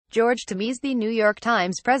George Tamiz. The New York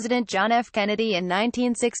Times. President John F. Kennedy in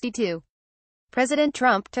 1962. President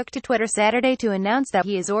Trump took to Twitter Saturday to announce that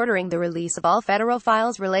he is ordering the release of all federal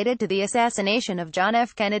files related to the assassination of John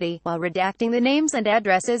F. Kennedy, while redacting the names and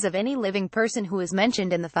addresses of any living person who is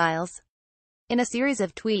mentioned in the files. In a series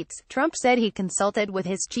of tweets, Trump said he consulted with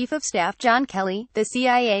his Chief of Staff John Kelly, the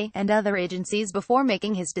CIA, and other agencies before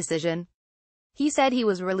making his decision. He said he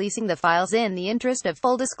was releasing the files in the interest of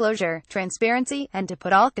full disclosure, transparency, and to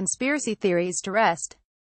put all conspiracy theories to rest.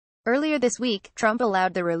 Earlier this week, Trump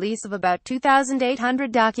allowed the release of about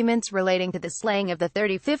 2,800 documents relating to the slaying of the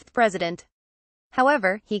 35th president.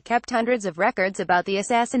 However, he kept hundreds of records about the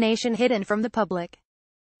assassination hidden from the public.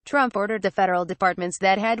 Trump ordered the federal departments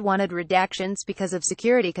that had wanted redactions because of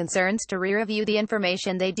security concerns to re-review the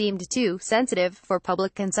information they deemed too sensitive for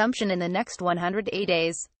public consumption in the next 108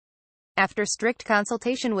 days. After strict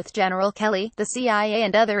consultation with General Kelly, the CIA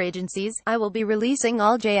and other agencies, I will be releasing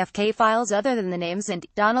all JFK files other than the names and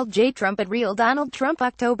Donald J. Trump at Real Donald Trump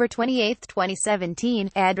October 28, 2017,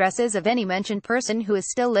 addresses of any mentioned person who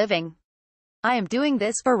is still living. I am doing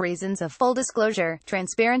this for reasons of full disclosure,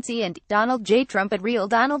 transparency and Donald J. Trump at Real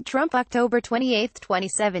Donald Trump October 28,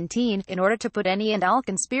 2017, in order to put any and all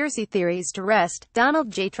conspiracy theories to rest.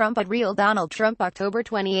 Donald J. Trump at Real Donald Trump October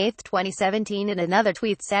 28, 2017. In another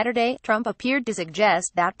tweet Saturday, Trump appeared to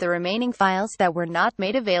suggest that the remaining files that were not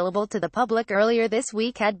made available to the public earlier this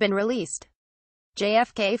week had been released.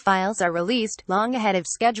 JFK files are released, long ahead of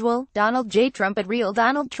schedule. Donald J. Trump at Real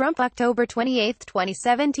Donald Trump October 28,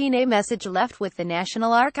 2017. A message left with the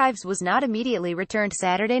National Archives was not immediately returned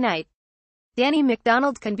Saturday night. Danny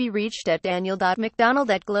McDonald can be reached at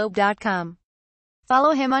daniel.mcdonald@globe.com.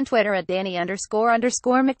 Follow him on Twitter at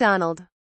Danny___McDonald.